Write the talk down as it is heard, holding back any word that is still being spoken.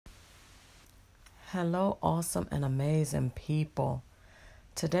Hello, awesome and amazing people.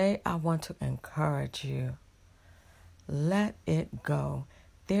 Today I want to encourage you. Let it go.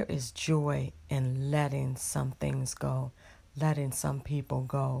 There is joy in letting some things go, letting some people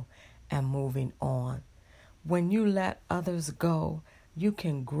go, and moving on. When you let others go, you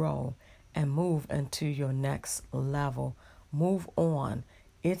can grow and move into your next level. Move on.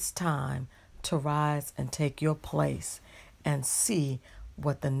 It's time to rise and take your place and see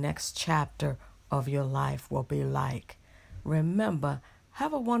what the next chapter of your life will be like. Remember,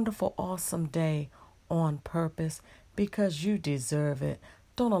 have a wonderful, awesome day on purpose because you deserve it.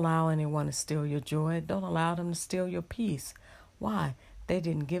 Don't allow anyone to steal your joy. Don't allow them to steal your peace. Why? They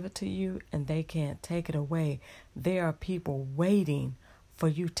didn't give it to you and they can't take it away. There are people waiting for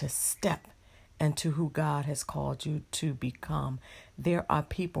you to step into who God has called you to become. There are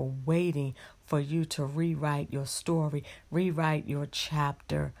people waiting for you to rewrite your story, rewrite your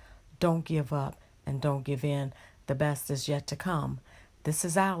chapter. Don't give up and don't give in. The best is yet to come. This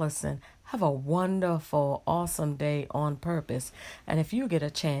is Allison. Have a wonderful, awesome day on purpose. And if you get a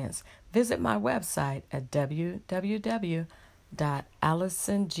chance, visit my website at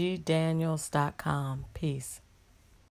www.allisongdaniels.com. Peace.